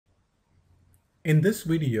In this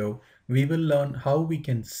video, we will learn how we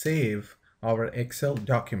can save our Excel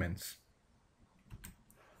documents.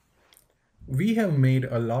 We have made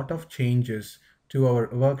a lot of changes to our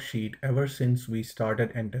worksheet ever since we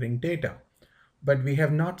started entering data, but we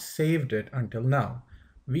have not saved it until now.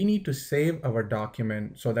 We need to save our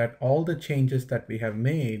document so that all the changes that we have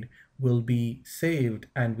made will be saved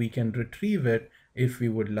and we can retrieve it if we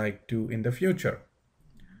would like to in the future.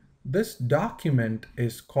 This document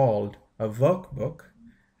is called a workbook,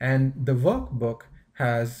 and the workbook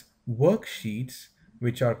has worksheets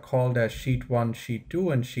which are called as sheet 1, sheet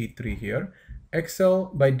 2, and sheet 3 here.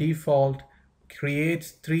 Excel by default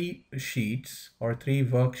creates three sheets or three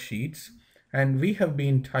worksheets, and we have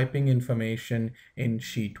been typing information in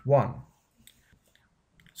sheet 1.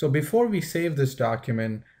 So before we save this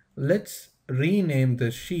document, let's rename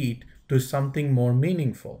the sheet to something more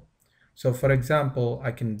meaningful. So for example,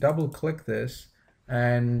 I can double click this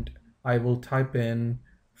and I will type in,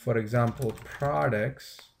 for example,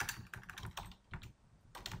 products,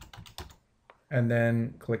 and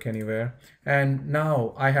then click anywhere. And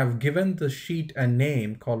now I have given the sheet a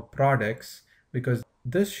name called products because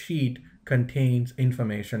this sheet contains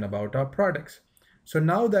information about our products. So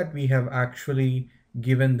now that we have actually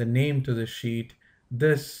given the name to the sheet,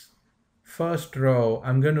 this first row,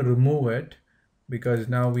 I'm going to remove it because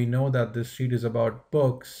now we know that this sheet is about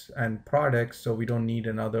books and products, so we don't need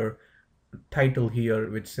another title here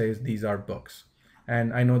which says these are books.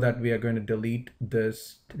 And I know that we are going to delete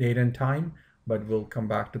this date and time, but we'll come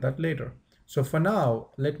back to that later. So for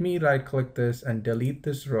now, let me right click this and delete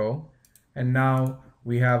this row. And now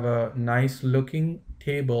we have a nice looking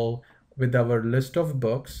table with our list of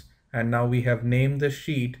books. And now we have named the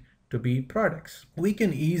sheet to be products. We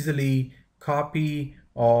can easily copy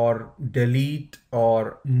or delete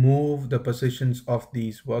or move the positions of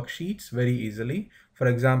these worksheets very easily. For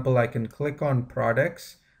example, I can click on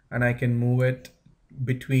products and I can move it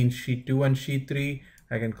between sheet 2 and sheet 3.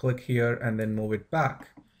 I can click here and then move it back.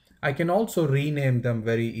 I can also rename them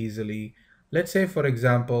very easily. Let's say, for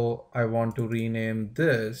example, I want to rename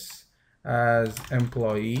this as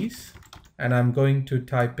employees, and I'm going to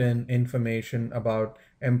type in information about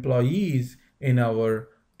employees in our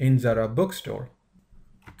Indzara bookstore.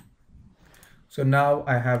 So now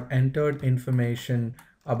I have entered information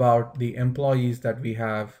about the employees that we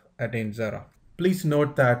have at Indzara. Please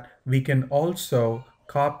note that we can also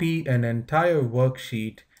copy an entire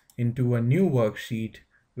worksheet into a new worksheet.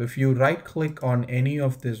 If you right click on any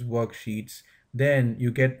of these worksheets, then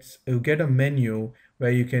you get a menu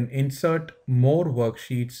where you can insert more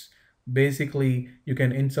worksheets. Basically, you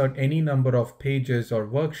can insert any number of pages or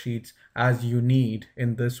worksheets as you need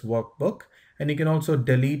in this workbook. And you can also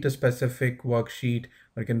delete a specific worksheet,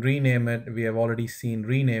 or you can rename it. We have already seen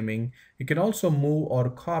renaming. You can also move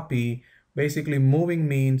or copy. Basically, moving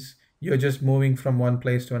means you're just moving from one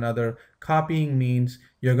place to another. Copying means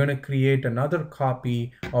you're going to create another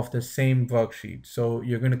copy of the same worksheet. So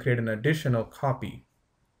you're going to create an additional copy.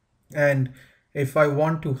 And if I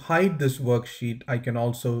want to hide this worksheet, I can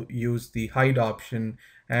also use the hide option,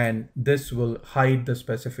 and this will hide the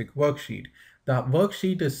specific worksheet. The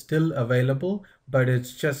worksheet is still available, but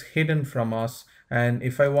it's just hidden from us. And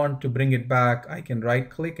if I want to bring it back, I can right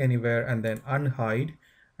click anywhere and then unhide.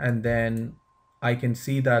 And then I can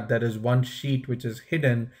see that there is one sheet which is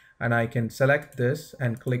hidden, and I can select this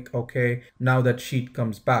and click OK. Now that sheet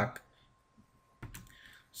comes back.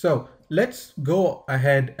 So let's go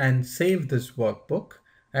ahead and save this workbook,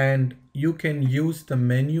 and you can use the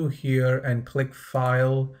menu here and click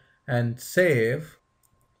File and Save.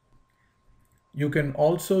 You can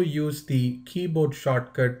also use the keyboard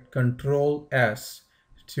shortcut Control S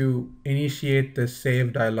to initiate the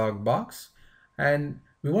save dialog box. And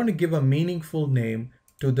we want to give a meaningful name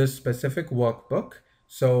to this specific workbook.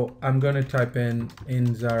 So I'm going to type in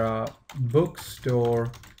Indzara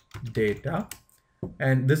bookstore data.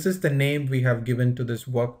 And this is the name we have given to this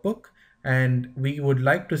workbook. And we would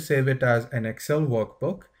like to save it as an Excel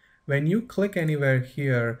workbook. When you click anywhere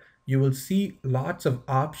here, you will see lots of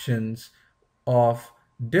options of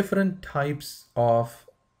different types of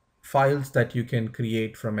files that you can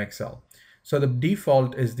create from Excel. So the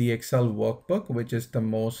default is the Excel workbook, which is the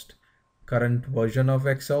most current version of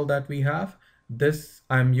Excel that we have. This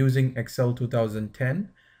I'm using Excel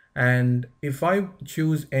 2010. And if I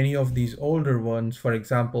choose any of these older ones, for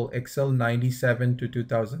example, Excel 97 to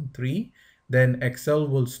 2003, then Excel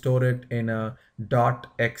will store it in a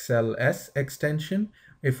 .xls extension.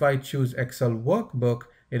 If I choose Excel workbook,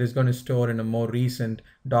 it is going to store in a more recent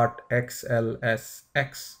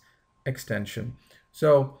 .xlsx extension.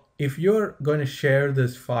 So if you're going to share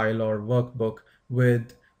this file or workbook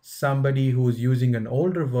with somebody who's using an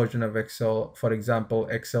older version of Excel, for example,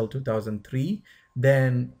 Excel 2003,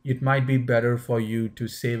 then it might be better for you to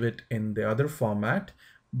save it in the other format.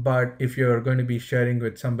 But if you're going to be sharing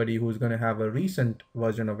with somebody who's going to have a recent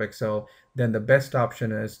version of Excel, then the best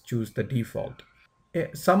option is choose the default.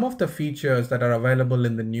 Some of the features that are available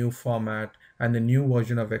in the new format and the new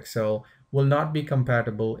version of Excel will not be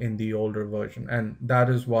compatible in the older version. And that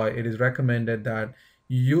is why it is recommended that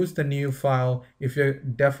you use the new file if you're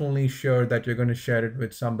definitely sure that you're going to share it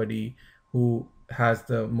with somebody who has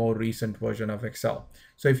the more recent version of Excel.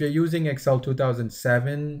 So if you're using Excel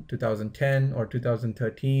 2007, 2010, or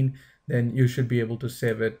 2013, then you should be able to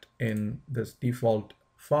save it in this default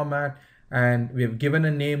format. And we have given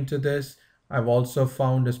a name to this. I've also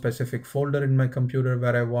found a specific folder in my computer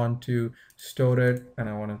where I want to store it, and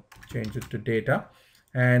I want to change it to data.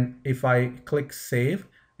 And if I click save,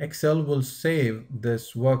 Excel will save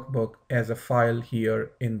this workbook as a file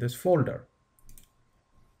here in this folder.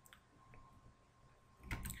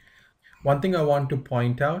 One thing I want to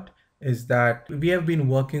point out is that we have been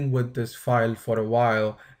working with this file for a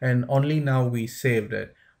while and only now we saved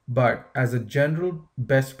it. But as a general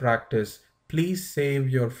best practice, please save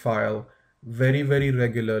your file very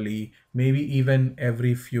regularly, maybe even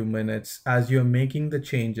every few minutes. As you're making the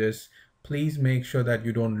changes, please make sure that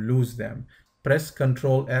you don't lose them. Press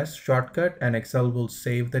Ctrl S shortcut and Excel will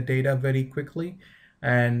save the data very quickly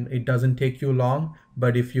and it doesn't take you long.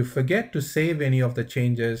 But if you forget to save any of the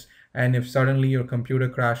changes, and if suddenly your computer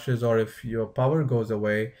crashes or if your power goes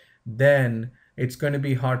away, then it's going to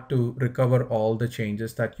be hard to recover all the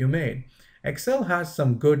changes that you made. Excel has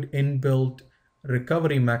some good inbuilt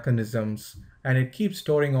recovery mechanisms and it keeps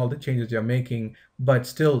storing all the changes you're making, but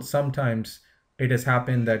still sometimes it has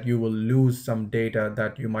happened that you will lose some data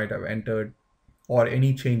that you might have entered or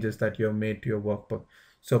any changes that you have made to your workbook.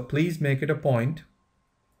 So please make it a point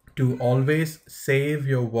to always save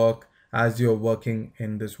your work as you're working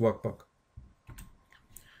in this workbook.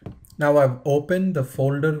 Now I've opened the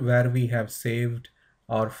folder where we have saved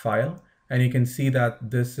our file, and you can see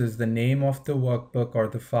that this is the name of the workbook or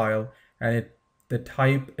the file, and the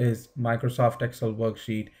type is Microsoft Excel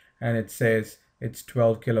worksheet, and it says it's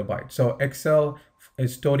 12 kilobytes. So Excel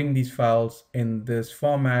is storing these files in this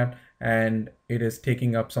format and it is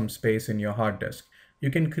taking up some space in your hard disk. You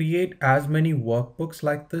can create as many workbooks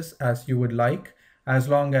like this as you would like, as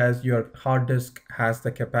long as your hard disk has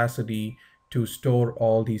the capacity to store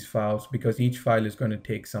all these files, because each file is going to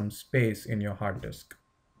take some space in your hard disk.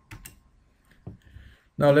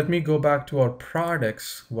 Now let me go back to our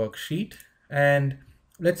products worksheet, and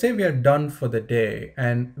let's say we are done for the day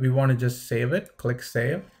and we want to just save it. Click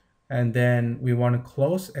save, and then we want to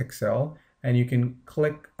close Excel, and you can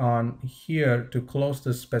click on here to close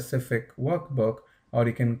the specific workbook, or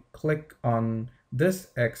you can click on this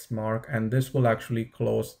X mark and this will actually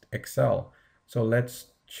close Excel. So let's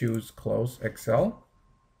choose close Excel.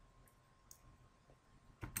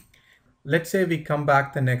 Let's say we come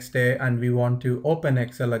back the next day and we want to open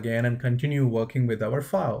Excel again and continue working with our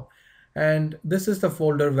file. And this is the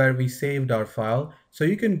folder where we saved our file. So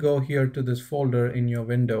you can go here to this folder in your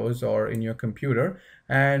Windows or in your computer,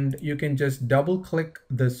 and you can just double click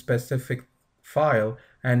the specific file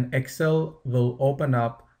and Excel will open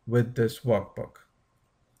up with this workbook.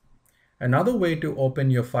 Another way to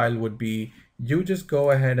open your file would be you just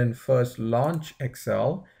go ahead and first launch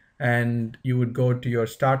Excel, and you would go to your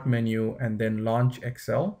start menu and then launch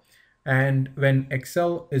Excel. And when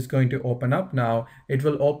Excel is going to open up now, it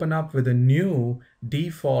will open up with a new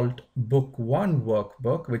default book 1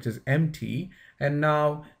 workbook, which is empty. And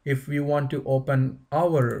now if we want to open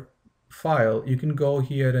our file, you can go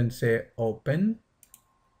here and say open.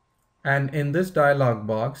 And in this dialog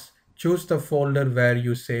box, choose the folder where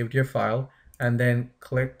you saved your file and then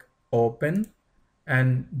click open.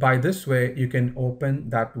 And by this way, you can open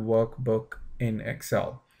that workbook in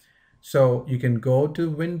Excel. So you can go to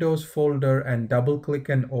Windows folder and double click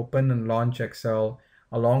and open and launch Excel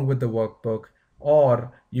along with the workbook,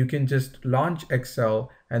 or you can just launch Excel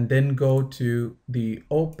and then go to the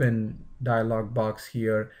open dialog box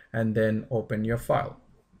here and then open your file.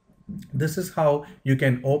 This is how you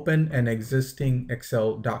can open an existing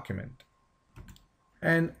Excel document.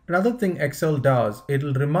 And another thing Excel does,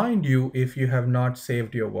 it'll remind you if you have not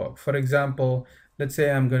saved your work. For example, let's say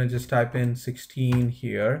I'm going to just type in 16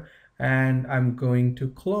 here and I'm going to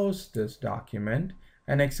close this document,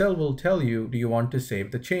 and Excel will tell you, do you want to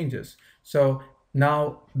save the changes? So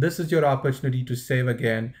now this is your opportunity to save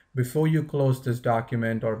again before you close this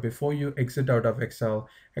document or before you exit out of Excel.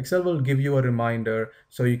 Excel will give you a reminder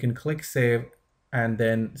so you can click save and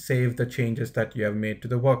then save the changes that you have made to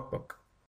the workbook.